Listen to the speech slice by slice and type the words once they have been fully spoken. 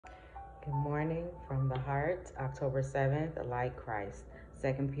Good morning from the heart, October 7th, like Christ.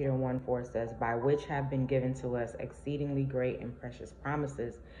 2 Peter 1:4 says, by which have been given to us exceedingly great and precious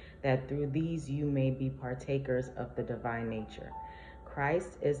promises, that through these you may be partakers of the divine nature.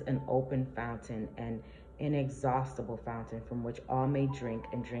 Christ is an open fountain, an inexhaustible fountain from which all may drink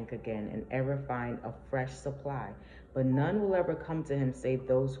and drink again and ever find a fresh supply. But none will ever come to him save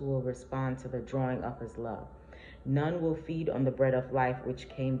those who will respond to the drawing of his love. None will feed on the bread of life which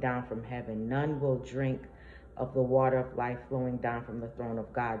came down from heaven. None will drink of the water of life flowing down from the throne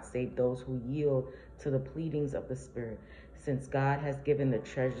of God, save those who yield to the pleadings of the Spirit. Since God has given the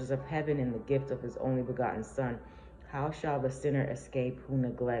treasures of heaven in the gift of his only begotten Son, how shall the sinner escape who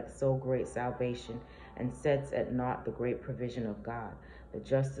neglects so great salvation and sets at naught the great provision of God? The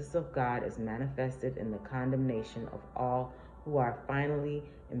justice of God is manifested in the condemnation of all who are finally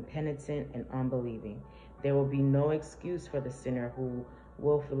impenitent and unbelieving. There will be no excuse for the sinner who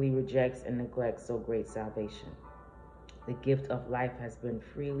willfully rejects and neglects so great salvation. The gift of life has been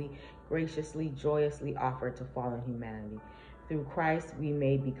freely, graciously, joyously offered to fallen humanity. Through Christ, we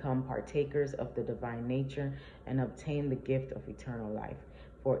may become partakers of the divine nature and obtain the gift of eternal life,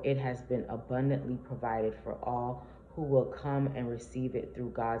 for it has been abundantly provided for all who will come and receive it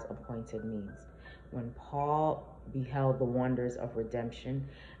through God's appointed means. When Paul beheld the wonders of redemption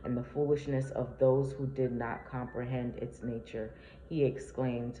and the foolishness of those who did not comprehend its nature, he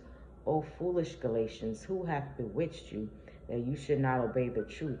exclaimed, O foolish Galatians, who hath bewitched you, that you should not obey the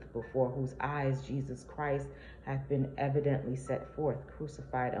truth, before whose eyes Jesus Christ hath been evidently set forth,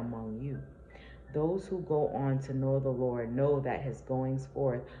 crucified among you? Those who go on to know the Lord know that his goings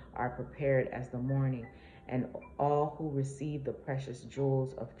forth are prepared as the morning, and all who receive the precious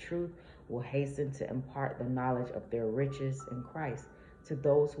jewels of truth will hasten to impart the knowledge of their riches in Christ to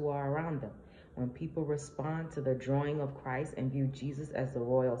those who are around them. When people respond to the drawing of Christ and view Jesus as the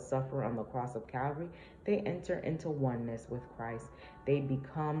royal sufferer on the cross of Calvary, they enter into oneness with Christ. They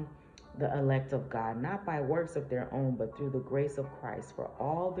become the elect of God, not by works of their own, but through the grace of Christ. For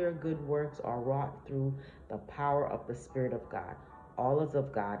all their good works are wrought through the power of the Spirit of God. All is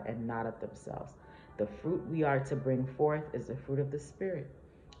of God and not of themselves. The fruit we are to bring forth is the fruit of the Spirit.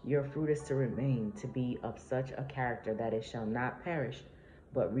 Your fruit is to remain, to be of such a character that it shall not perish,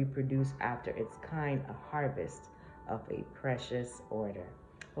 but reproduce after its kind a harvest of a precious order.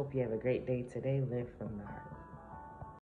 Hope you have a great day today. Live from the heart.